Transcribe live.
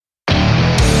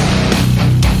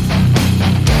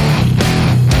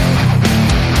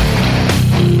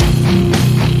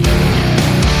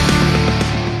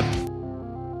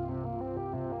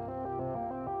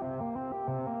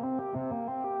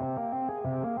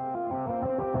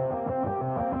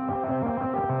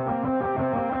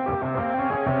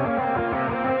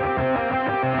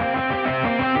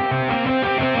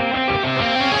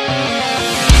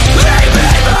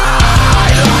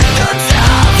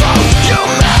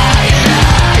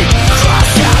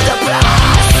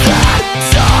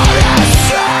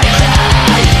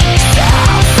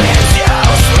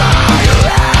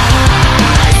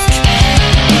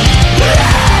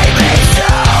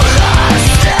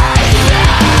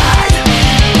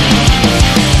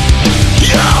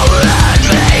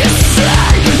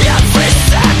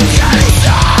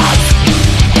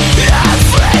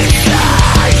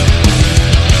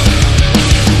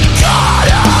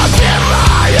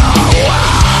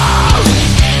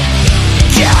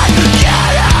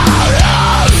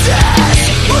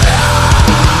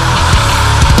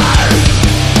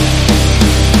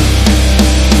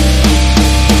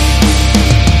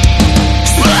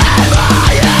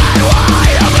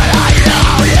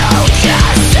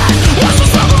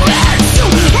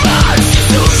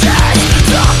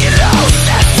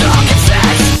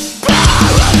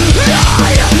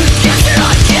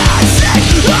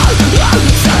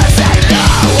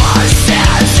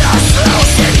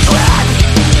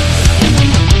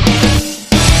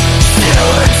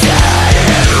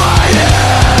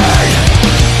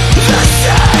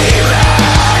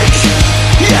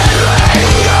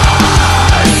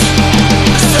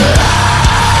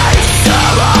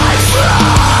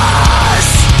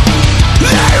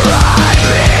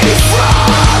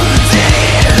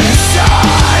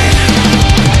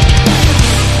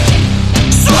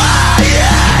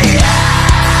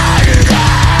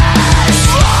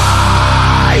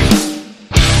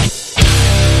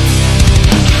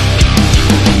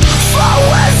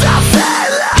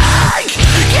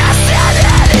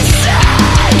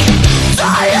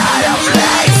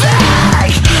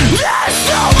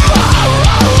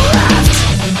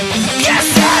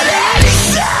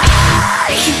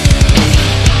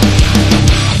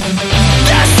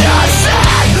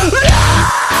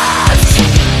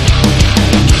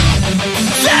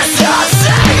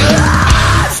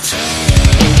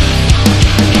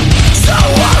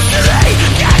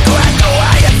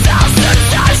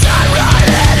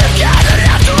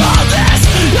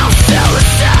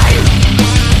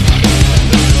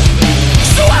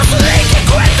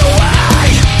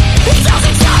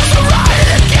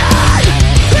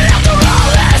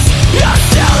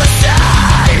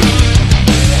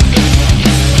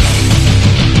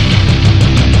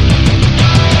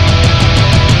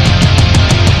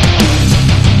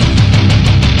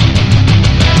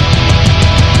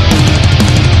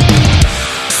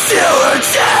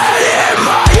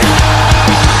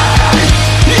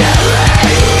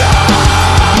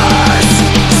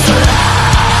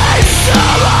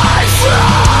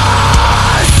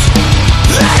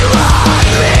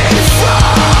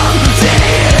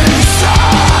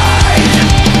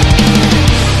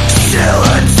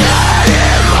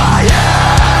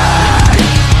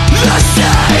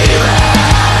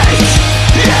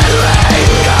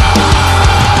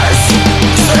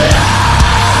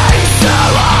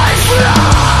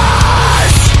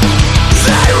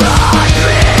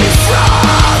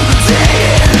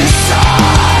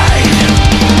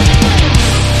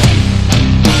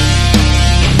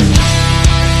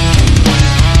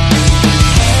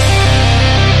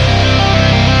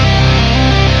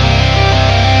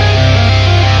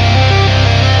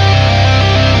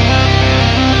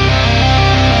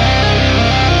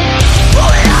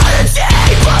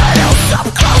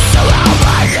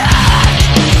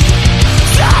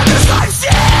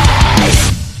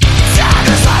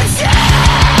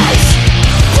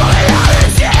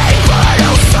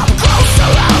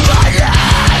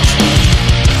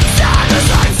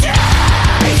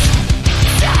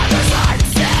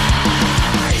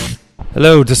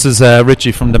Hello, this is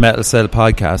Richie from the Metal Cell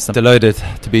podcast. I'm delighted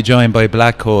to be joined by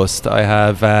Black Coast. I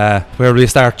have, where will we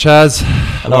start? Chaz,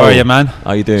 hello. How are you, man?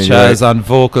 How you doing? Chaz on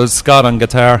vocals, Scott on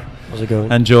guitar. How's it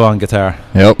going? And Joe on guitar.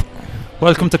 Yep.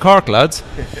 Welcome to Cork, lads.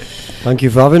 Thank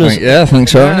you for having us.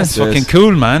 Thanks for having It's us. fucking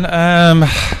cool, man.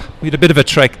 We had a bit of a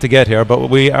trek to get here, but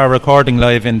we are recording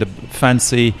live in the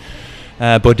fancy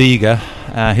Bodega,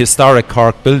 historic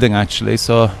Cork building, actually.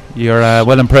 So you're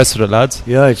well impressed with it, lads.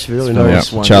 Yeah, it's really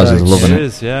nice. Yeah, Chaz is loving it. It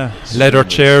is, yeah. Leather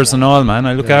chairs and all, man.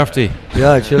 I look after you.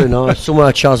 Yeah, it's really nice.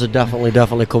 Somewhere Chaz would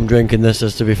definitely come drinking this,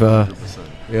 as to be fair.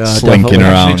 Yeah, Slinking definitely.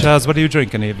 around. Actually, Chaz, what are you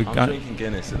drinking? I'm drinking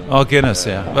Guinness. Oh, Guinness,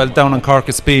 yeah. Well, down in Cork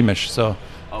it's Beamish, so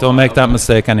don't make that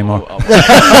mistake anymore.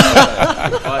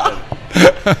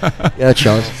 Yeah,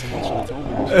 Chaz.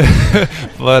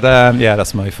 But yeah,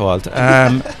 that's my fault.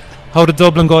 How did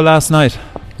Dublin go last night?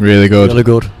 Really good. Really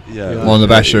good. Yeah. One of the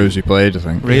best shows we played, I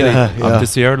think. Really? Yeah, Of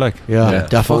this year, like? Yeah,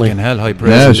 definitely. Fucking hell, high praise.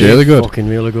 Yeah, it was really good. Fucking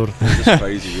really good. It was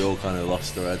crazy. We all kind of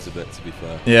lost our heads a bit, to be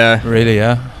fair. Yeah. Really,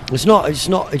 yeah. It's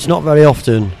not very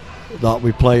often that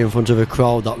we play in front of a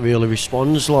crowd that really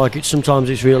responds. Like sometimes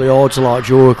it's really hard to like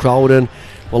draw a crowd in.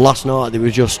 Well, last night they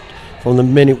were just, from the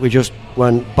minute we just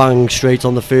went bang straight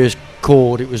on the first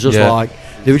chord, it was just like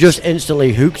they were just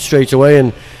instantly hooked straight away,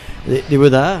 and they were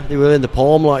there. They were in the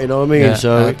palm, like, you know what I mean. Yeah,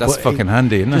 so that's fucking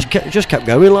handy, isn't it? Just kept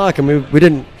going, like, and we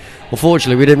didn't.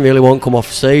 Unfortunately, we didn't really want to come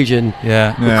off stage, and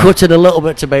we cut it a little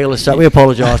bit to Baylor's set. We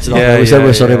apologise to that. We said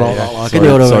we're sorry about that. Like,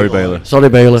 sorry, Baylor. Sorry,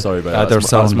 Baylor. Sorry, Baylor.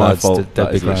 That's my fault.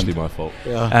 That is literally my fault.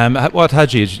 Yeah. What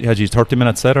had you? Had you 30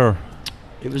 minutes set or?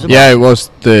 It was It was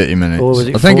 30 minutes. Was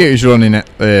it I think it was running a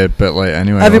bit late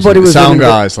anyway. Everybody was the sound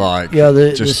running guy's like,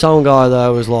 the sound guy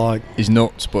there was like, he's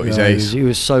nuts, but he's ace. He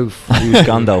was so. He was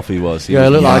Gandalf. He was. He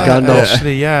looked like Gandalf.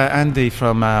 Actually, Andy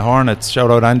from Hornets.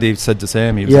 Shout out, Andy said the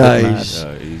same. He was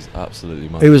he's absolutely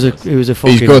mad. He was a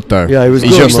fucking. He's good though. Yeah, he was.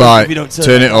 He's good, just man. like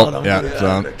turn it up.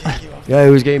 Yeah. Yeah,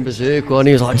 he was getting berserk, and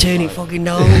he was like, turn it fucking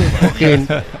down. Fucking.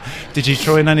 Did you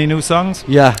throw in any new songs?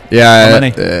 Yeah. Yeah. How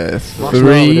many?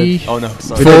 3. Oh no,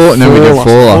 sorry. 4. No, we did 4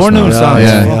 last Four new night. songs.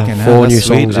 Yeah. Fucking hell, 4 that's new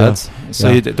sweet, songs, lads.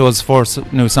 So those 4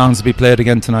 new songs will be played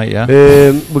again tonight, yeah?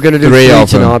 We're going to do 3 of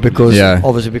them. tonight because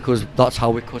obviously because that's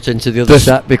how we cut into the other The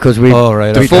set, because we. Oh,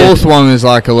 right. The fourth one is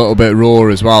like a little bit raw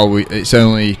as well. It's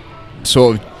only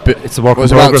sort of. It's a work in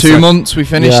was about progress, 2 like. months we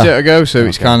finished it ago, so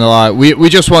it's kind of like we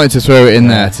just wanted to throw it in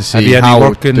there to see Have you how any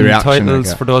working the reaction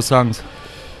titles for those songs?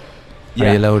 Yeah.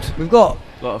 Are you allowed? We've got.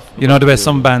 You know the way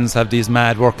some bands have these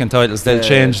mad working titles. They'll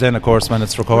change then, of course, when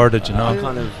it's recorded. You know.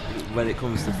 Kind of when it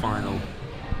comes to final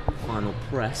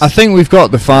press. I think we've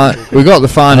got the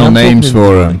final names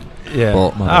for them. Yeah.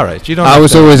 But all right. You don't. I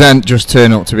was always just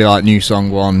turn up to be like new song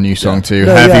 1, new song 2,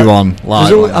 heavy one.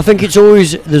 Like I think there's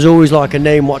always like a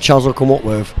name what Chaz will come up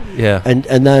with. Yeah. And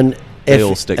then they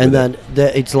all stick with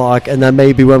it. It's like, and then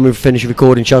maybe when we finish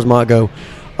recording, Chaz might go,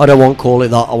 I don't want to call it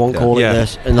that. I won't call it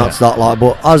this, and that's that. Like,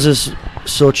 but as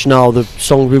such now, the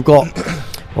songs we've got,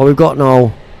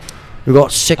 now. We've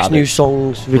got 6 new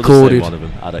songs recorded. One of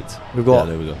them, Addict. We've got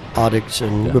there we go. Addicts,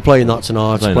 and we're playing that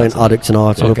tonight. We're playing Addict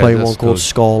tonight, and Okay, we're playing one that's called good.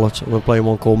 Scarlet, and we're playing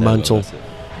one called Mental.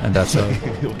 And that's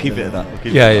it. We'll keep it at that.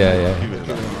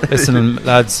 Yeah. Listen,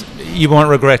 lads, you won't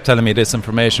regret telling me this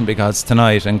information, because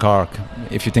tonight in Cork,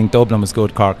 if you think Dublin was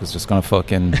good, Cork is just going to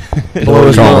fucking blow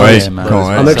us away, man.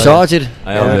 I'm excited.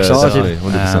 I'm excited.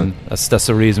 100%. That's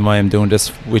the reason why I'm doing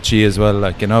this with you as well,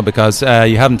 like, you know, because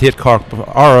you haven't hit Cork or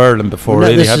Ireland before,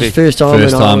 really, have you? This is the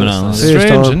first time in Ireland.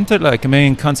 Strange, isn't it? Like, I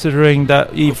mean, considering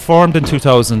that you formed in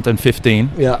 2015,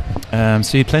 so you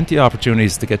had plenty of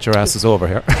opportunities to get your asses over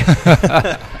here.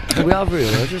 We have really.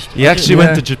 You actually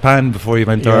went to Japan before you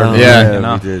went to Ireland. Yeah, you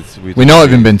know? we did. We've not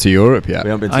even been to Europe yet. We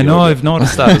haven't been to I know, Europe I've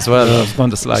noticed that as well. I was going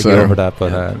to slag you over that,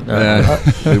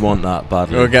 but we want that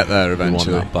badly. We'll get there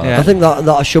eventually. I think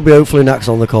that should be hopefully next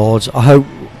on the cards. I hope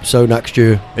so next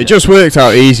year. It just worked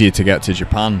out easier to get to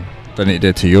Japan than it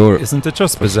did to Europe. Isn't it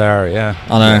just bizarre? Yeah,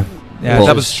 I know. Yeah, Well,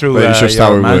 that was true. but it's just your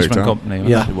how it management worked out. company.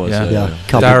 Yeah. It was.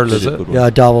 Darryl, is it?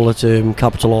 Darryl at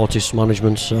Capital Artists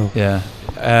Management. So Yeah.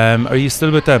 Are you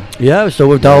still with them? yeah, so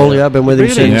with Darryl. Yeah, been with him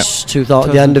Really? since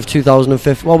the end of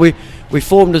 2015. Well, we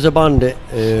formed as a band. It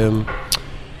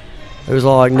was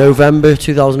like November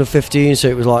 2015, so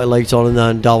it was like late on, and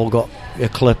then Darryl got a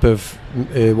clip of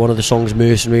one of the songs,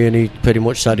 Mercenary, and he pretty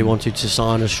much said he wanted to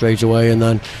sign us straight away, and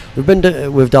then we've been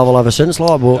with Darryl ever since,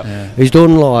 like. But he's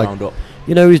done like,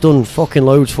 you know, he's done fucking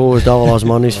loads for us, Darryl has,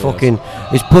 man. He's fucking,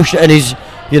 he's pushed, and he's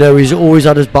you know, he's always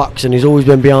had his backs and he's always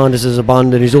been behind us as a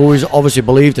band, and he's always obviously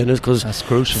believed in us, because That's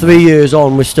crucial. 3 years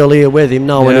on, we're still here with him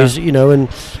now, Yeah. and he's, you know, and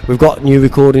we've got new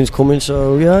recordings coming,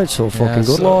 so yeah, it's all fucking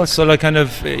good. So like, kind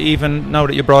of, even now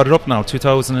that you brought it up now,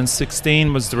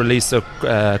 2016 was the release of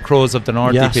Crows of the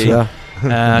North Yes, EP. yeah.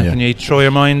 Can you throw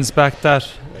your minds back that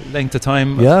length of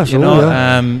time? Yeah, you sure, know,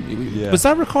 yeah. was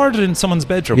that recorded in someone's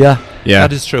bedroom? Yeah,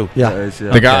 That is true. yeah.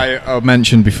 Yeah. The guy I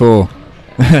mentioned before,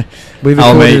 We've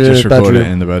our recorded mate it in just a recorded bedroom.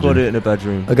 it in the Got bedroom. it in a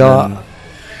bedroom. A guy,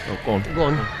 Go on. go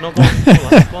on. No, go on. Go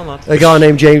on, lad. Go on, lad. A guy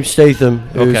named James Statham,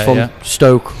 who's Okay, from yeah.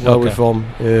 Stoke, where Okay. we're from.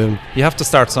 You have to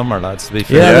start somewhere, lads, to be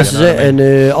fair. Yeah, you this is know it. what I mean?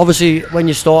 And obviously, when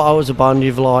you start out as a band,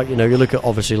 you've like, you know, you look at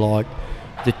obviously like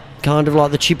the kind of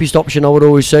like the cheapest option, I would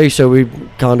always say. So we've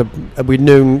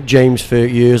known James for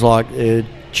years, like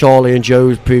Charlie and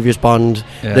Joe's previous band,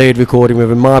 Yeah. they had recording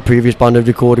with him. My previous band had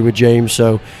recorded with James,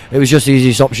 so it was just the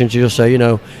easiest option to just say, you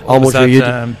know, how Was much were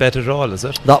that you? Bet It All, is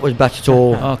it? That was better at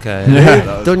all. Okay.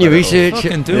 Done your research.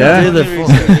 Fucking do Yeah. it. Do the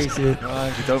fucking research.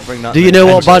 Don't bring that. Do you know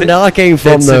what Dead band I came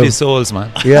from though? City Souls,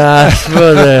 man. Yes,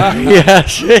 brother.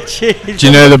 Yes. Do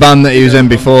you know the band that he was in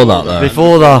before that though?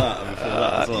 Before that,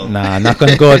 Nah, not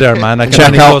going to go there, man. I can Check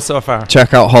only go out- so far.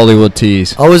 Check out Hollywood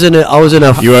Tees. I was in a You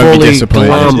won't be fully disappointed.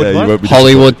 glam. Yeah, you won't be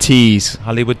Hollywood Tees.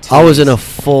 Hollywood. I was in a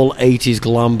full 80s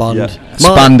glam band. Yeah.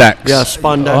 Spandex. Yeah,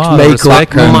 spandex, Oh, makeup,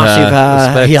 respect, man. massive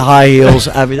hair, Respect. high heels,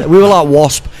 everything. We were like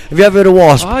Wasp. Have you ever heard of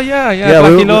Wasp? Oh yeah, we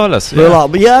Blackie were, Lawless. We were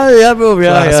like, yeah, bro, yeah,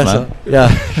 Class, yeah, man. so,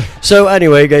 yeah. So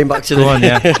anyway, getting back to Go on,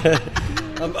 yeah.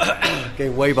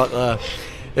 getting way back there.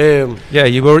 Yeah,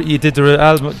 you did the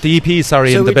album, the EP,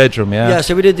 sorry, So in the we- bedroom, yeah.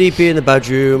 So we did the EP in the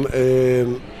bedroom.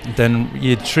 Then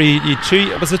you three.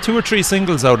 Was it 2 or 3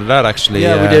 singles out of that actually?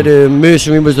 Yeah, we did.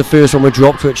 Mercenary was the first one we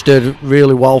dropped, which did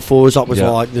really well for us. That was Yeah.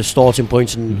 like the starting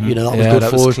point, and you know that was yeah, good that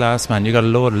for was us. class, man. You got a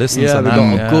load of listens Yeah, on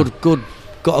we that.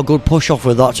 got a good push off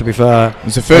with that. To be fair,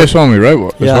 It's the first one we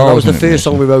wrote. yeah, well, that was the wasn't it, first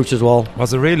song we wrote as well.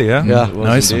 Was it really? Yeah. Yeah. It was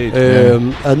Nice. indeed.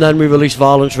 And then we released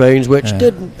Violence Reigns, which Yeah.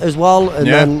 did as well. And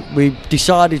Yeah. then we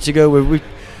decided to go with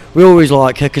we always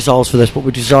like kick ourselves for this, but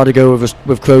we decided to go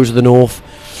with Crows of the North,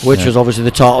 which Yeah. was obviously the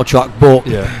title track. But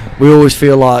Yeah. we always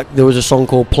feel like there was a song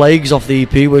called Plagues off the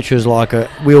EP, which was like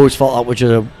we always felt that which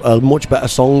is a much better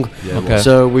song. Yeah, Okay.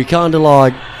 So we kind of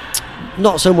like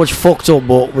not so much fucked up,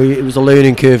 but it was a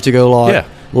learning curve to go like, Yeah.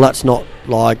 let's not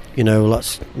like, you know,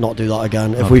 let's not do that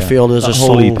again. If we Okay. feel there's that a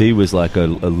whole song, EP was like a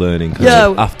learning curve.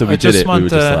 Yeah, After we I did just it, we want were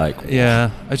just to, like, yeah.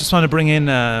 I just want to bring in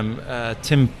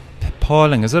Tim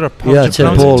Pauling. Is it? Or Yeah,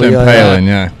 Tim Pauling. Tim yeah, Palin,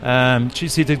 yeah.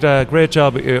 Geez, he did a great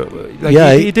job. Like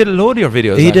Yeah, he did a load of your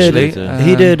videos. he actually. did.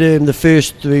 He did the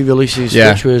first 3 releases,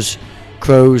 Yeah. which was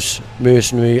Crows,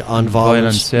 Mercenary, and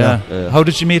Violence. Yeah. Yeah. How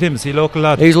did you meet him? Is he a local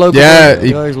lad? He's local. Yeah, he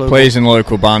he's local. plays in a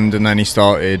local band, and then he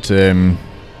started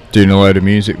doing a load of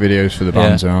music videos for the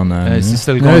bands around there. Is he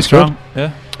still Yeah, going it's strong? Yeah.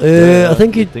 I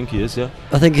think I think he is, yeah.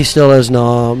 he still is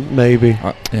now. Maybe.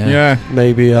 Yeah.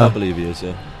 Maybe. I believe he is,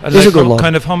 yeah. And He's a like good lad.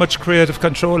 kind of how much creative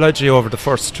control had you over the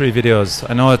first 3 videos?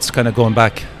 I know it's kind of going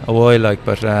back a while, like,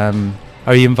 but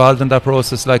are you involved in that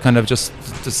process, like kind of just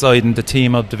deciding the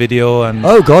theme of the video and?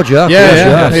 Oh God, yeah. of course,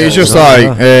 Yeah. It's just like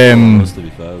To be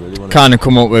fair, really, wasn't it? kind of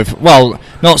come up with, well,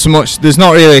 not so much, there's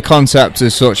not really a concept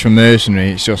as such for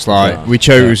Mercenary. It's just like Yeah. we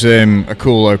chose a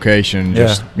cool location, Yeah.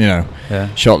 just you know, Yeah.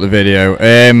 shot the video.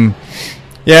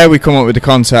 Yeah, we come up with the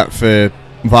concept for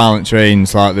Violent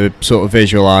Rains, like the sort of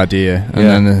visual idea, and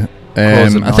Yeah. then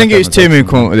Crows of I think North it was Tim who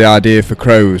come up with the idea for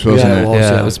Crows, wasn't Yeah, it it? was.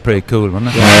 Yeah, yeah. it was pretty cool,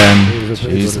 wasn't it?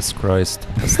 Jesus Christ.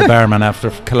 That's the barman after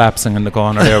collapsing in the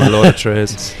corner there with a load of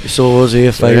trays. You saw us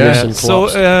here famous Yeah. and So,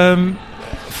 collapsed.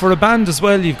 for a band as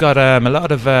well, you've got a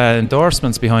lot of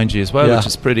endorsements behind you as well, Yeah. which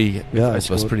is pretty, Yeah, I it's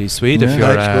suppose, good. pretty sweet Yeah. if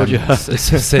you're It's good,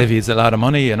 yeah. save you a lot of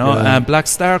money, you know. Yeah. Black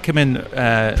Star came in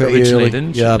Pretty originally, early.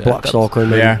 didn't you? Yeah, Black Star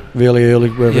came in Yeah. really early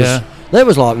with Yeah. us. That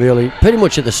was like really pretty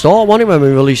much at the start, wasn't it, when we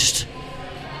released?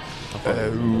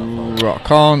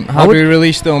 Rock on. I Have would- we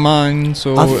released Still Minds?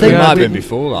 Or I it think might have we- been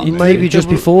before that. Maybe just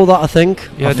were- before that, I think.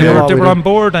 Yeah, I they feel were, like they we were did- on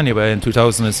board anyway in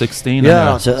 2016. Yeah, anyway,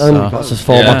 that's it. so- That's as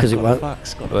far Yeah. back as it went.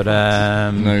 But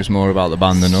Knows more about the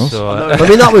band than us. so, I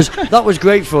mean, that was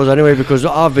great for us anyway, because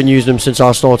I've been using them since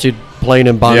I started playing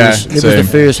in bands. Yeah, It was same.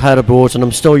 the first head I bought, and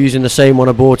I'm still using the same one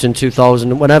I bought in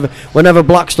 2000. Whenever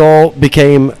Black Star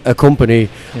became a company,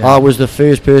 Yeah. I was the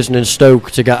first person in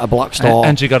Stoke to get a Black Star.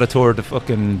 and you got a tour of the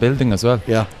fucking building as well.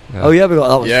 yeah. Oh yeah, we got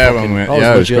that. Was Yeah, fucking, when we- that was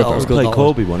yeah, it was legit, good, that was that good. Played that was.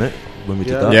 Corby, wasn't it? When we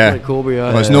did Yeah, that. Yeah. played Corby,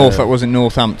 Well, it's wasn't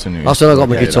Northampton. who I still got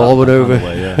my okay, guitar that- one over.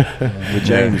 Yeah. With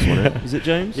James, wasn't it? Is it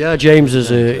James? Yeah, James is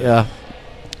yeah.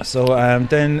 So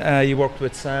then you worked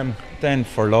with Sam then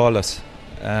for Lawless.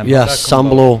 How'd Yes, that come Sam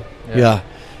about? Blow. Yeah.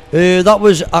 That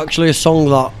was actually a song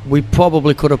that we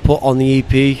probably could have put on the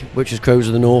EP, which is Crows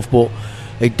of the North, but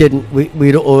it didn't.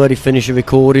 We'd already finished a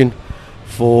recording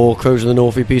for Crows of the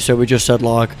North EP, so we just said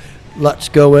like, let's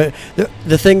go.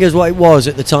 The thing is, what it was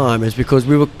at the time is because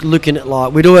we were looking at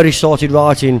like we'd already started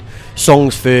writing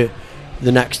songs for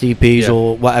the next EPs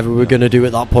or whatever we were going to do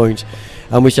at that point.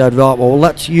 And we said, right, well,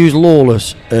 let's use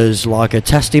Lawless as like a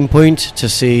testing point to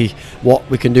see what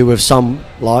we can do with Sam.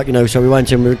 Like, you know, so we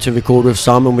went in to record with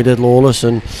Sam and we did Lawless,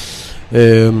 and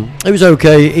it was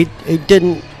okay. It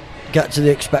didn't get to the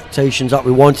expectations that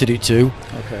we wanted it to.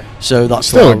 Okay. So that's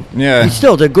still, we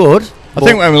still did good. I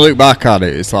think when we look back at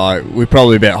it, it's like we're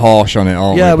probably a bit harsh on it,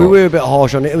 aren't we? Yeah, we were a bit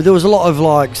harsh on it. There was a lot of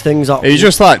like things that it was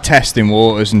just like testing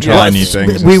waters and trying new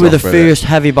things. We were the first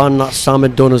heavy band that Sam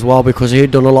had done as well, because he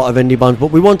had done a lot of indie bands. But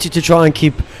we wanted to try and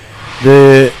keep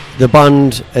the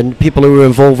band and people who were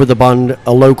involved with the band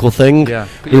a local thing. Yeah,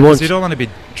 because you don't want to be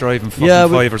driving fucking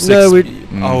 5 or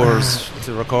 6 hours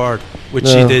to record, which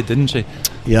she did, didn't she?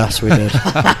 Yes, we did.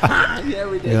 Yeah,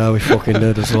 we did. Yeah, we fucking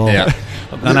did as well. Yeah.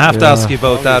 And I have to ask you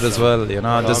about that as well. You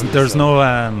know, there's no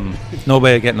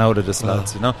way of getting out of this,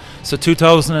 lads. You know. So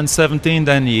 2017,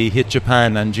 then you hit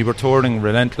Japan, and you were touring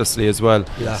relentlessly as well.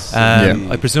 Yes.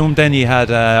 I presume then you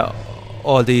had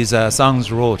all these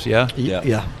songs wrote. Yeah.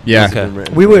 Yeah. Okay.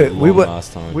 We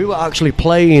were actually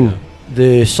playing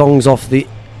the songs off the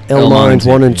L-Mines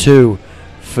 1 and 2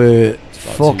 for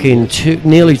fucking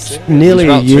nearly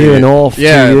a year and a half, 2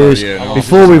 years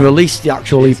before we released the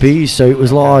actual EPs. So it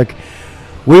was like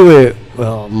we were,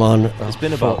 oh man, it's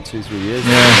been about 2-3 years.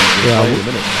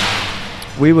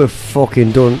 We were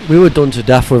fucking done. We were done to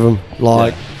death with them.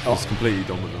 Like, just completely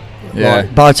done with them. Yeah.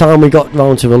 Like, by the time we got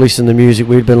round to releasing the music,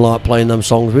 we'd been like playing them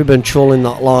songs. We'd been trolling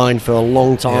that line for a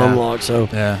long time. Like, so.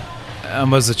 Yeah.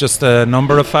 And was it just a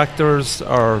number of factors,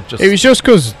 or just? It was just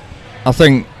because I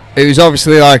think it was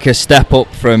obviously like a step up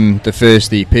from the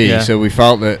first EP, so we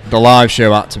felt that the live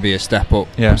show had to be a step up.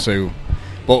 Yeah. So,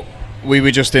 but we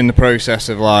were just in the process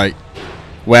of like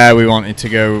where we wanted to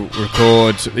go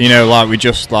record. You know, like we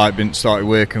just like started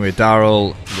working with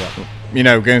Daryl. Yeah. You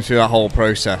know, going through that whole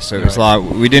process. So it's like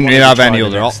we didn't really have any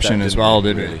other option as well,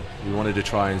 did we? We wanted to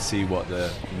try and see what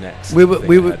the next. We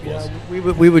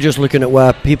were just looking at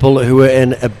where people who were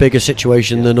in a bigger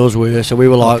situation than us were. So we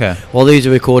were like, well, these are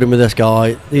recording with this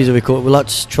guy. These are recording. Well,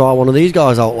 let's try one of these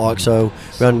guys out. Like, so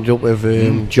we ended up with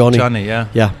Johnny. Johnny,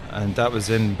 yeah. And that was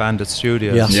in Bandit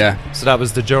Studios. Yes. Yeah. So that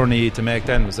was the journey to make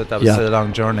then. Was it? That was a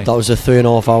long journey. That was a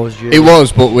 3.5 hours journey. It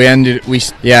was, but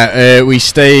we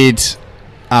stayed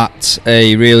at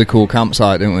a really cool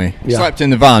campsite, didn't we? We slept in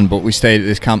the van, but we stayed at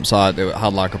this campsite that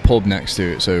had like a pub next to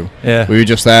it, so we were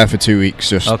just there for 2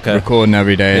 weeks, just recording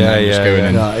every day and then just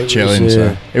going and chilling.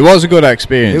 So it was a good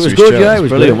experience. It was good, it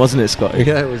was brilliant, wasn't it, Scotty?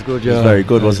 Yeah, it was good. Yeah, it was very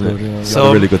good, wasn't it?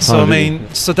 So a really good time. So I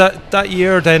mean, so that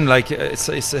year then, like it's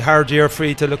a hard year for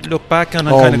you to look back on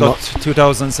and kind of got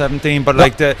 2017, but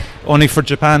like only for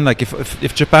Japan, like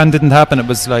if Japan didn't happen, it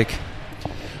was like.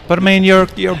 But I mean, your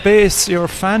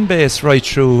fan base, right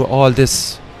through all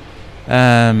this,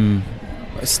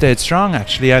 stayed strong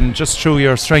actually, and just through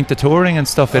your strength of touring and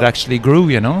stuff, it actually grew.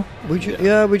 You know. We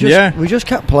just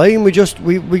kept playing. We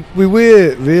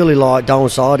were really like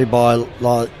downsided by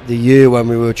like the year when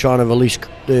we were trying to release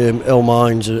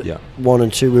L-Mines 1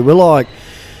 and 2. We were like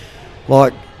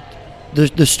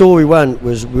the story went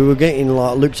was we were getting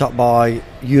like looked at by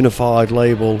Unified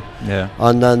label,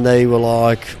 and then they were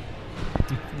like.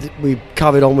 We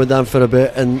carried on with them for a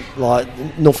bit, and like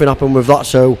nothing happened with that.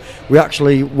 So we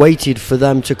actually waited for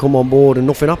them to come on board, and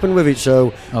nothing happened with it.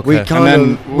 So we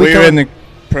kind of we were in the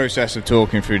process of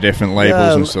talking through different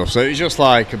labels and stuff. So it was just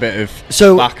like a bit of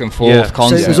back and forth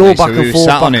constantly. So it was all back and forth. We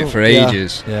sat on it for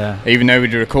ages. Even though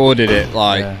we'd recorded it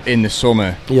like in the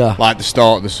summer, like the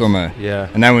start of the summer.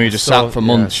 And then we just sat for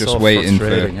months just waiting for.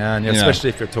 And especially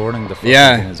if you're touring the thing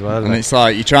as well. And it's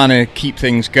like you're trying to keep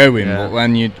things going, but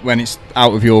when it's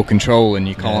out of your control and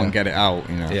you can't get it out,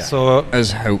 you know. So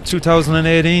as hope.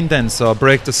 2018 then. So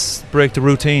break the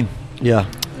routine. Yeah.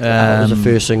 That was the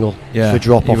first single for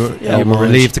Drop Off. You were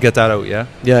relieved to get that out, yeah?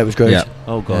 Yeah, it was great. Yeah.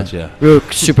 Oh, God, We were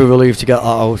super relieved to get that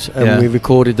out. And we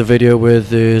recorded the video with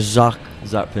Zach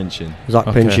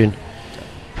Pinchin.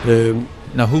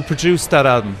 Now, who produced that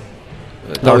album?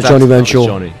 That was Johnny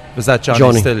Venshaw. Was that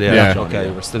Johnny still? Yeah. Okay,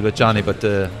 you were still with Johnny, but...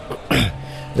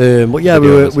 but yeah,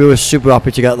 we were super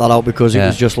happy to get that out because it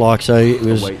was just like say it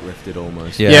was weight lifted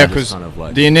almost. Yeah, because kind of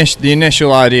like the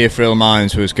initial idea for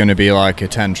L-Mines was going to be like a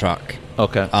 10-track.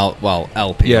 Okay.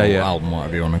 LP or album,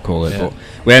 whatever you want to call it. But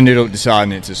we ended up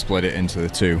deciding to split it into the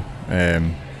two.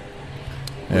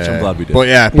 which I'm glad we did. But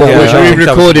I we think that was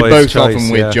recorded the both choice, of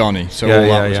them with Johnny, so all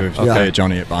that was with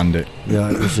Johnny at Bandit.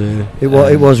 Yeah,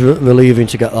 it was relieving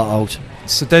to get that out.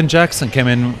 So then Jackson came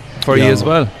in for you as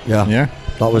well. Yeah.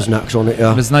 That was next on it.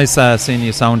 Yeah, it was nice seeing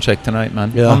you sound check tonight,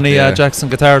 man. Yeah. How many Jackson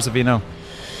guitars have you now?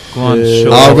 Go on,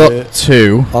 show. I've got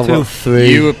 2. I've got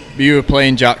 3. You were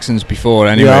playing Jacksons before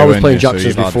anyway. Yeah, I was playing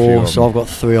Jacksons before, so I've got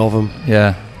 3 of them.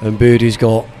 Yeah. And Birdie's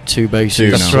got 2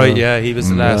 basses. That's right. Yeah, he was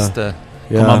the last to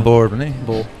come on board, wasn't he?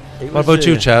 But what about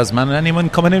you, Chaz, man? Anyone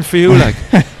coming in for you? Like,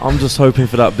 I'm just hoping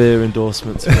for that beer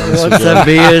endorsement. To be honest with What's you. the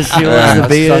beers? You want the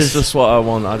beers? That's just what I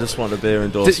want. I just want the beer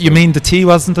endorsement. you mean the tea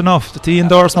wasn't enough? The tea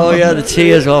endorsement? Oh yeah, the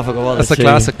tea as well. I forgot about That's the a tea.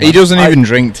 classic. He doesn't even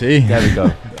drink tea. There we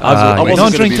go. I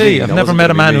don't drink tea. I've never met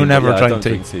a man who never drank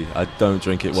tea. I don't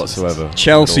drink it whatsoever.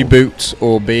 Chelsea boots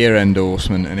or beer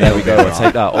endorsement. And there we go. I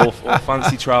take that. Or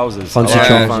fancy trousers.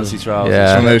 Fancy trousers.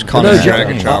 Yeah. Some of those Conor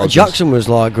McGregor trousers. Jackson was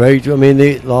like great. I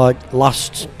mean,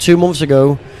 last 2 months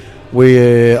ago,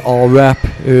 we our rep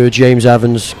James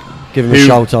Evans, give him a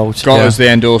shout out. Got us the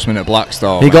endorsement at Black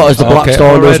Star. He got us the Black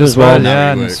Star endorsement as well.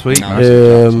 Yeah, sweet.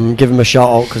 Give him a shout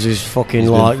out because he's fucking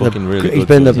he's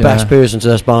been the best person to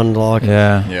this band. Like,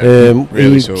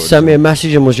 really he sent me a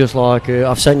message and was just like,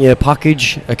 "I've sent you a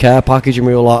package, a care package," and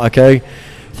we were like, "Okay."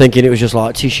 Thinking it was just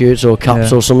like t-shirts or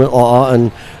caps or something like that,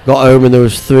 and got home and there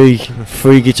was 3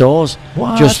 free guitars.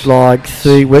 What? Just like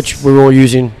 3, which we're all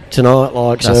using tonight.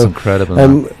 Like, that's so incredible.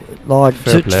 Like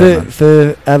play,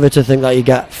 for ever to think that you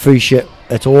get free shit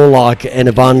at all, like in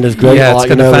a band, is great. Yeah, like,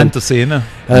 it's kind of fantasy, isn't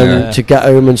it? To get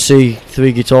home and see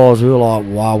 3 guitars, we were like,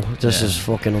 wow, this is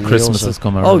fucking unreal. Christmas has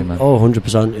come early, man.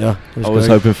 100%, yeah. I was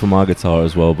hoping for my guitar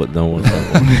as well, but no one.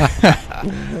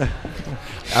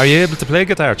 Are you able to play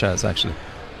guitar, Chaz, actually?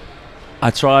 I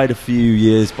tried a few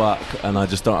years back, and I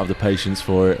just don't have the patience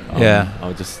for it.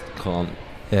 I just can't.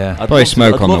 Yeah, I'd probably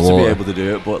smoke on the wall. I'd love to be able to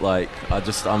do it, but like,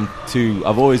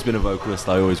 I've always been a vocalist.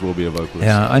 I always will be a vocalist.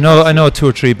 Yeah, I know 2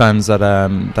 or 3 bands that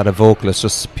are vocalists,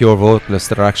 just pure vocalists,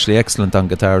 that are actually excellent on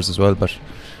guitars as well. But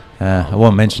I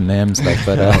won't mention names, like,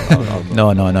 but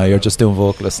no, you're just doing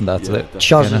vocalists and that's it.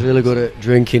 Chaz is really good at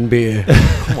drinking beer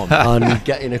and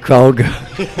getting a crowd going.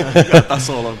 That's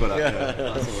all I'm good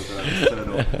at.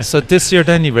 So this year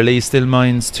then you released Ill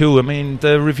Minds 2. I mean,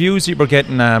 the reviews you were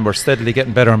getting were steadily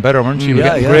getting better and better, weren't you? You were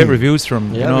getting great reviews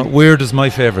from, Weird is my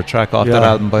favourite track off that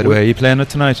album, by the way. Are you playing it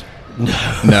tonight?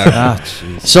 No.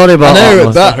 Sorry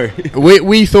about that.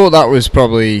 We thought that was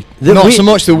probably not so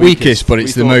much the weakest, but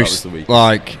it's the most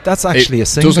like. That's actually a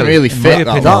single. Doesn't really fit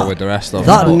that well with the rest of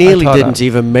that. That nearly didn't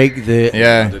even make the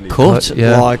cut.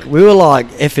 Like, we were like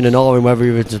effing and ahhing whether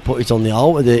we were to put it on the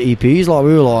album, the EPs. Like,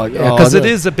 we were like, because it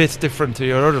is a bit different to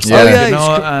your other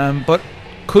stuff, but.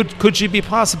 Could you be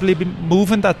possibly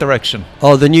moving that direction?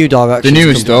 Oh, the new direction. The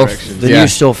new stuff. The new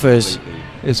stuff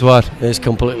is what? It's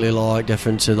completely like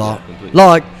different to that.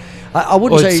 Like, I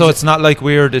wouldn't say. So it's not like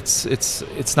Weird.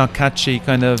 It's not catchy,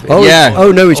 kind of.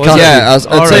 Oh no, it's catchy. Yeah,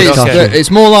 I'd say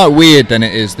it's more like Weird than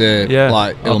it is the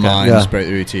like Ill Minds, Break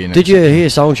the Routine. Did you hear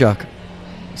Soundcheck?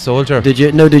 Soldier. Did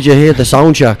you hear the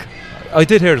Soundcheck? I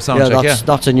did hear the Soundcheck.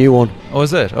 That's a new one. Oh,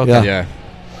 is it? Okay.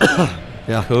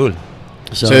 Yeah. Cool.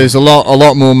 So there's a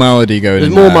lot more melody going.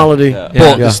 There's more melody,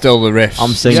 but there's still the riffs.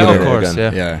 I'm singing of course,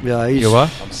 again. Yeah. You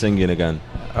what? I'm singing again.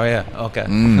 Oh yeah. Okay.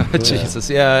 Jesus.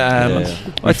 I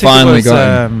think finally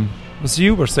got him. Was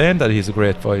you were saying that he's a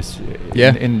great voice?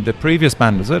 In the previous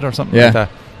band, was it, or something like that?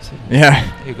 Yeah.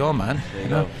 There you go, man. There you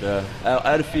go. Yeah.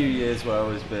 I had a few years where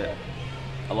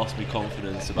I lost my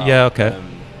confidence about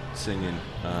singing.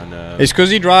 And, it's because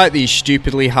he'd write these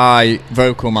stupidly high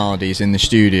vocal melodies in the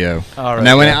studio, and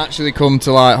then when it actually come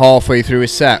to like halfway through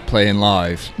his set playing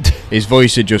live, his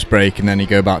voice would just break, and then he'd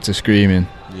go back to screaming.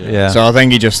 So I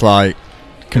think he just like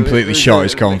completely shot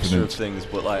his confidence. Of things,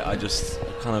 but like I just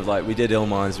kind of like we did Ill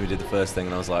Minds, we did the first thing,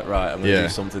 and I was like, right, I'm gonna do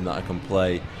something that I can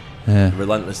play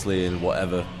relentlessly in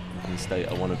whatever state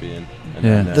I want to be in.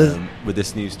 And then, with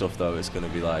this new stuff though, it's going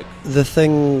to be like the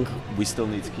thing. We still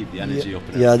need to keep the energy up.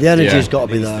 The energy's got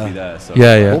to be there. So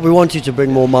But we wanted to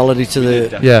bring more melody to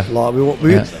like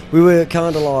we were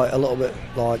kind of like a little bit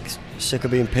like sick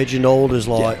of being pigeonholed as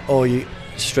like you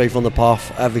straight from the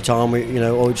path every time we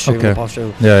straight from the path.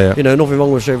 Nothing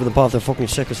wrong with straight from the path. They're fucking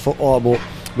sick as fuck, but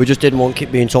we just didn't want to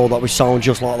keep being told that we sound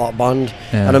just like that band.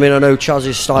 And I mean, I know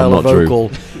Chaz's style of vocal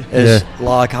is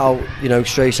like how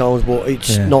Stray sounds, but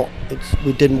it's not.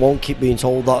 We didn't want to keep being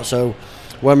told that. So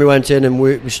when we went in and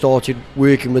we started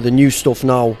working with the new stuff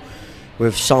now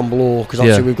with Sam Blow, because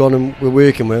actually we've gone and we're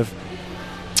working with.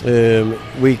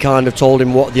 We kind of told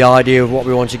him what the idea of what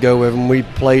we wanted to go with, and we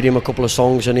played him a couple of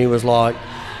songs, and he was like,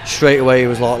 straight away, he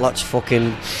was like, let's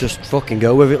fucking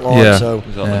go with it,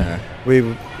 like.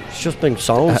 it's just been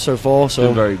sound so far. So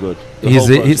been very good.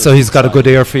 He's got a good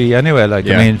ear for you anyway. Like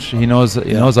I mean, he knows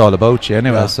all about you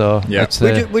anyway. So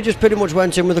we just pretty much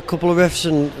went in with a couple of riffs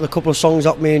and a couple of songs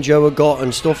that me and Joe had got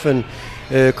and stuff, and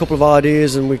a couple of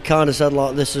ideas, and we kind of said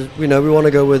like, this is, we want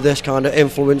to go with this kind of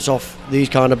influence off these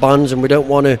kind of bands, and we don't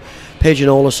want to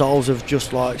pigeonhole ourselves of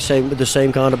just like with the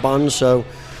same kind of bands. So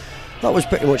that was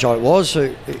pretty much how it was.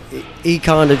 So he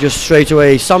kind of just straight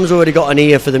away, Sam's already got an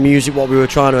ear for the music, what we were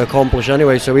trying to accomplish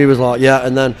anyway, so he was like, yeah.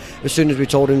 And then as soon as we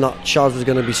told him that Chaz was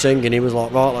going to be singing, he was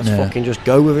like, right, let's fucking just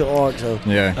go with it. Like, so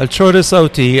I'll throw this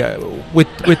out to you with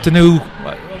the new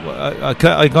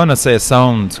I'm gonna say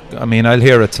sound. I mean, I'll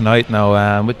hear it tonight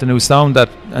now, with the new sound that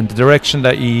and the direction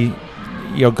that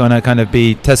you're gonna kind of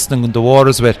be testing the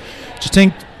waters with. Do you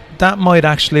think that might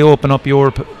actually open up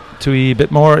Europe to a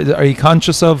bit more? Are you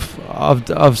conscious of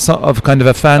kind of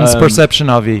a fan's perception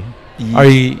of you?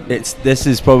 This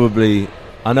is probably,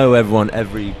 I know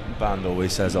every band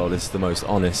always says, oh, this is the most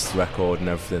honest record and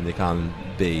everything they can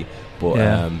be,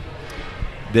 but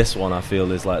this one I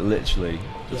feel is like literally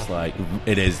just like,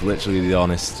 it is literally the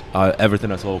honest,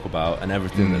 everything I talk about and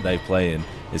everything that they play in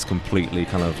is completely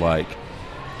kind of like,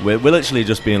 we're literally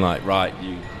just being like, right,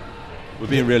 we're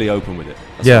being really open with it.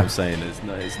 That's what I'm saying.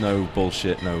 There's no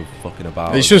bullshit, no fucking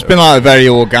about. It's just been like a very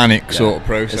organic sort of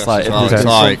process. It's like,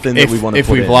 if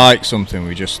we've liked something,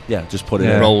 we just put it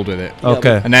in. Rolled with it.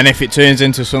 Okay. And then if it turns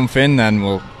into something, then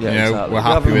we'll we're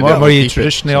happy with it. Were you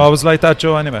traditionally always like that,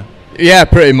 Joe? Anyway. Yeah,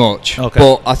 pretty much. Okay.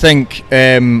 But I think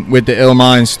with the Ill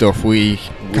Mind stuff, we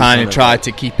kind of tried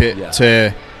to keep it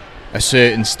to a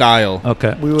certain style.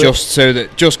 Okay. Just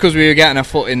because we were getting our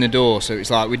foot in the door, so it's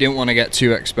like we didn't want to get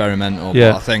too experimental.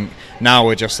 Yeah. But I think now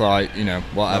we're just like,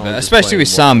 whatever. Especially with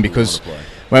Sam, because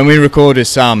when we recorded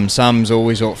Sam's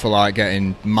always up for like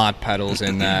getting mad pedals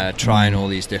in there, trying all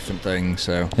these different things.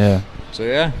 So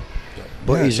yeah.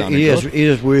 But he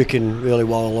is working really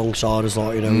well alongside us.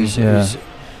 Like he's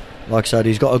like I said,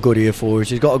 he's got a good ear for us.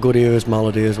 He's got a good ear as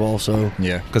melody as well. So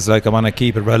because like I want to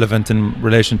keep it relevant in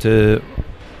relation to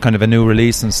kind of a new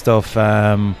release and stuff.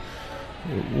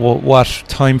 What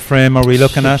time frame are we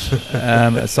looking at?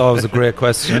 It's always a great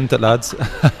question, the lads.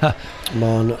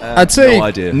 Man, I'd say no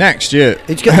idea. Next year.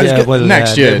 Next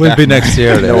year. It will be next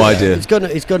year. No idea. It's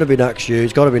gonna be next year.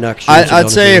 It's got to be next year. I'd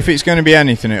say if it's going to be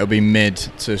anything, it'll be mid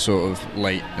to sort of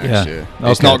late next year.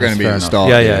 It's not going to be the start.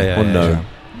 Yeah.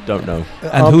 Don't know.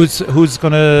 And who's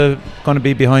gonna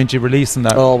be behind you releasing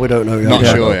that? Oh, we don't know yet. Not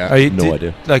sure yet. No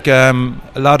idea. Like a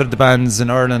lot of the bands in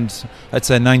Ireland, I'd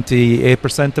say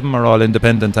 98% of them are all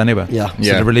independent anyway. Yeah.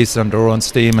 So they release on their own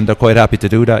steam, and they're quite happy to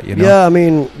do that. Yeah, I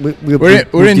mean,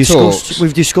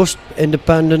 we've discussed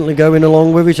independently going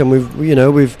along with it, and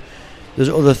we've there's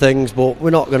other things, but we're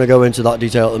not going to go into that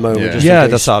detail at the moment.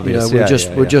 That's obvious.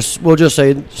 We'll just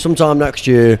say sometime next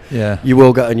year, you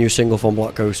will get a new single from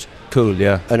Black Coast. Cool,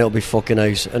 yeah. And it'll be fucking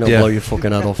ace, and it'll blow your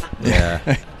fucking head off. Yeah.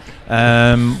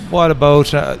 What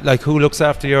about like who looks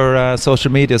after your social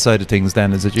media side of things?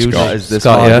 Then is it you, Scott?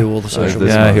 I do all the social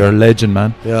media. You're a legend,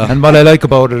 man. Yeah. And what I like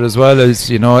about it as well is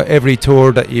every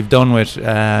tour that you've done with.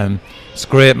 It's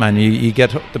great, man. You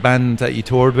get the band that you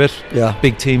toured with. Yeah.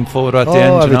 Big team photo at the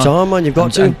end. Every time, man. You've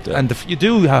got to. And you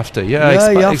do have to.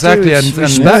 Yeah, exactly. And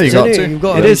respect, you got to. You've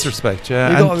got it is respect.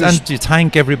 Yeah. And you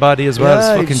thank everybody as well.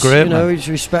 It's fucking great, man. It's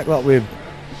respect that we're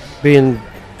being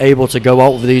able to go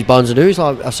out with these bands and do. It's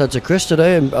like I said to Chris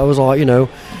today, and I was like,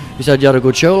 he said you had a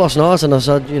good show last night, and I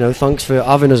said, thanks for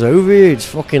having us over here. It's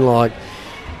fucking like.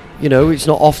 It's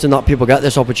not often that people get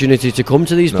this opportunity to come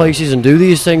to these places and do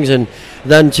these things, and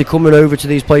then to coming over to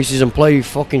these places and play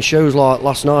fucking shows like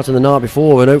last night and the night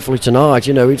before, and hopefully tonight.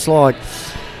 It's like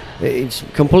it's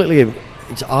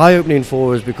eye-opening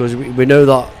for us, because we know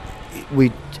that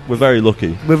we're very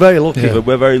lucky. We're very lucky. Yeah.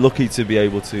 We're very lucky to be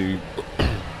able to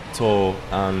tour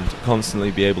and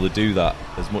constantly be able to do that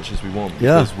as much as we want.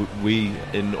 Yeah. Because we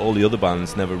in all the other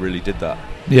bands never really did that.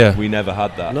 Yeah. We never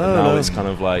had that. No, and now it's kind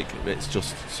of like it's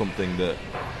just something that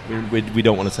we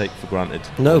don't want to take for granted.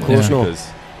 No, of course not.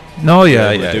 No,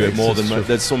 do it more than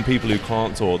there's some people who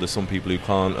can't tour. There's some people who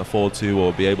can't afford to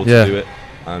or be able to do it,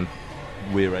 and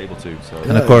we're able to. So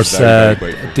and of course,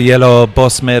 the Yellow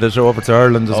Bus made it over to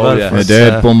Ireland as well. Yeah. They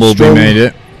did. Bumblebee made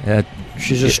it. Yeah.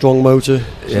 She's a strong motor.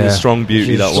 She's a strong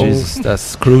beauty, that one.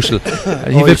 That's crucial.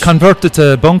 You've been converted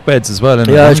to bunk beds as well.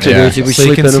 It's converted. So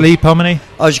you can sleep how many?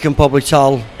 As you can probably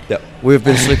tell, we've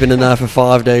been sleeping in there for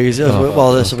 5 days.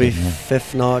 Well, this will be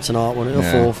fifth night tonight, won't it?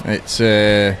 Or fourth? It's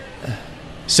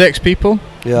 6 people.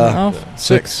 Yeah.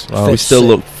 6. We still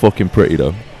look fucking pretty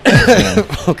though.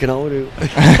 Fucking hell, we do.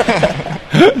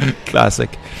 Classic.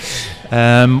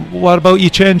 What about you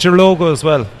change your logo as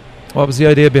well? What was the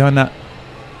idea behind that?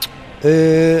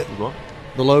 The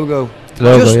logo. The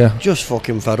logo, just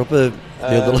fucking fed up the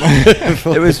other.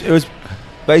 It was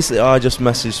basically I just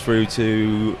messaged through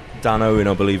to Dan Owen,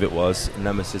 I believe it was,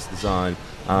 Nemesis Design,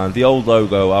 and the old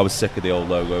logo. I was sick of the old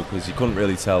logo because you couldn't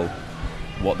really tell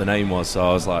what the name was. So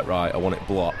I was like, right, I want it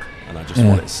block, and I just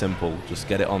want it simple. Just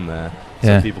get it on there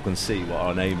so people can see what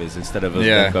our name is instead of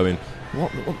us going,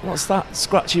 what's that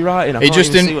scratchy writing? I can't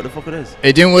even see what the fuck it is.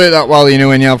 It didn't work that well, you know,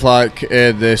 when you have like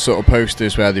the sort of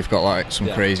posters where they've got like some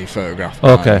crazy photograph.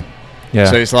 Okay. Yeah.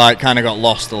 So it's like kind of got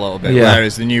lost a little bit. Yeah.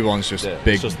 Whereas the new one's just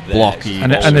big, just blocky.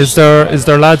 And is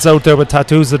there lads out there with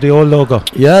tattoos of the old logo?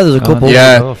 Yeah, there's a couple.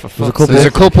 There's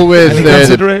a couple with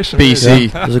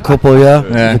BC. There's a couple.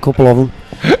 There's a couple of them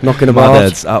knocking about.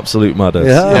 Madheads, absolute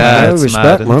madheads.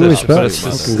 Respect, man. Respect. It's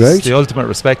fucking great. It's the ultimate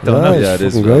respect, though. Yeah, it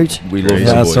is great. We love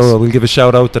them boys. So we'll give a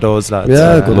shout out to those lads.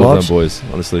 Yeah, good love lads. them boys.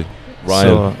 Honestly,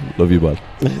 Ryan, love you, bud.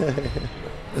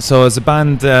 So as a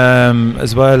band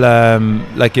as well,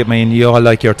 like, I mean, you all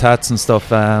like your tats and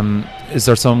stuff. Is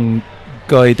there some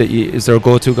guy is there a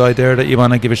go-to guy there that you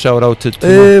want to give a shout out to?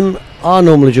 I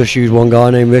normally just use one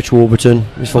guy named Rich Warburton.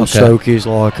 He's from Stoke. He's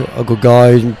like a good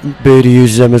guy. Beardy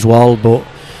uses him as well, but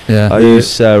I use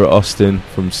Sarah Austin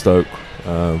from Stoke.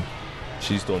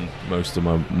 She's done most of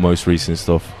my most recent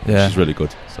stuff. She's really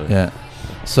good.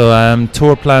 So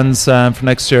tour plans for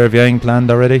next year, have you anything planned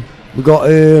already? We've got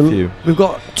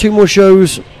 2 more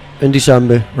shows in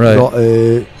December. Right.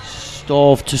 We've got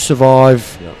Starve to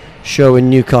Survive show in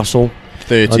Newcastle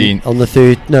 13th on the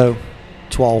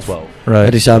 12th right.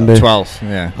 December 12th,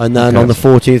 yeah. And then on the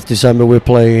 14th December we're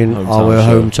playing our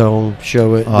hometown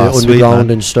show at the Underground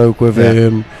in Stoke with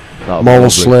Moral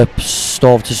Slip,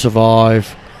 Starve to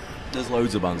Survive. There's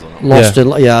loads of bands on it. Lost in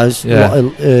Rainless,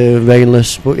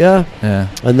 but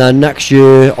and then next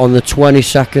year on the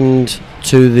 22nd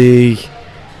to the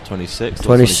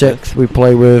 26th we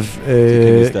play with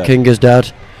King is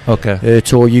Dead.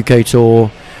 Tour, UK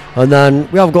tour. And then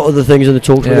we have got other things in the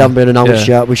talks, but they haven't been announced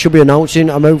yet. We should be announcing.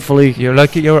 I'm hopefully.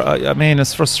 I mean,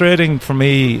 it's frustrating for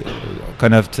me,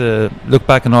 kind of, to look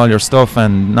back on all your stuff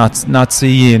and not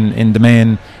see in the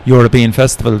main European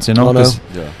festivals, you know.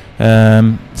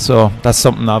 So that's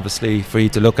something obviously for you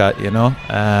to look at, you know.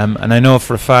 And I know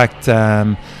for a fact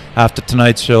after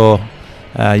tonight's show,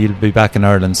 you'll be back in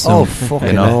Ireland soon. Oh,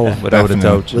 fucking hell. Without a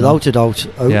doubt. Without a doubt.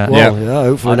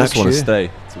 Hopefully I next just want year. to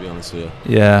stay, to be honest with you.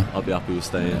 Yeah. I'll be happy with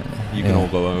staying. You can all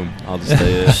go home. I'll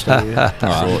just stay here.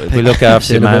 We look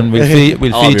after you, man. We'll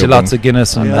feed you lots of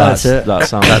Guinness and that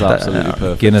sounds absolutely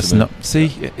perfect. Guinness.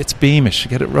 See, it's Beamish.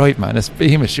 Get it right, man. It's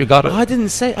Beamish. You got it. I didn't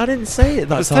say it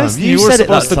that time. You were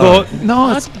supposed to go.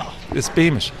 No, it's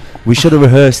Beamish. We should have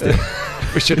rehearsed it.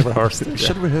 We should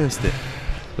have rehearsed it.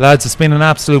 Lads, it's been an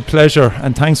absolute pleasure,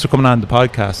 and thanks for coming on the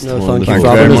podcast. No, thank you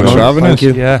very much for having us. Thank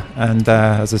you. Yeah, and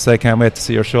as I say, can't wait to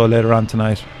see your show later on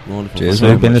tonight. Wonderful. Cheers. So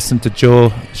we've been listening to Joe,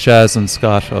 Chaz and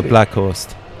Scott of Black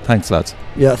Coast. Thanks, lads.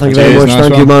 Yeah, thank you very much.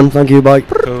 Thank you, man. Thank you. Bye.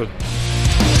 Cool.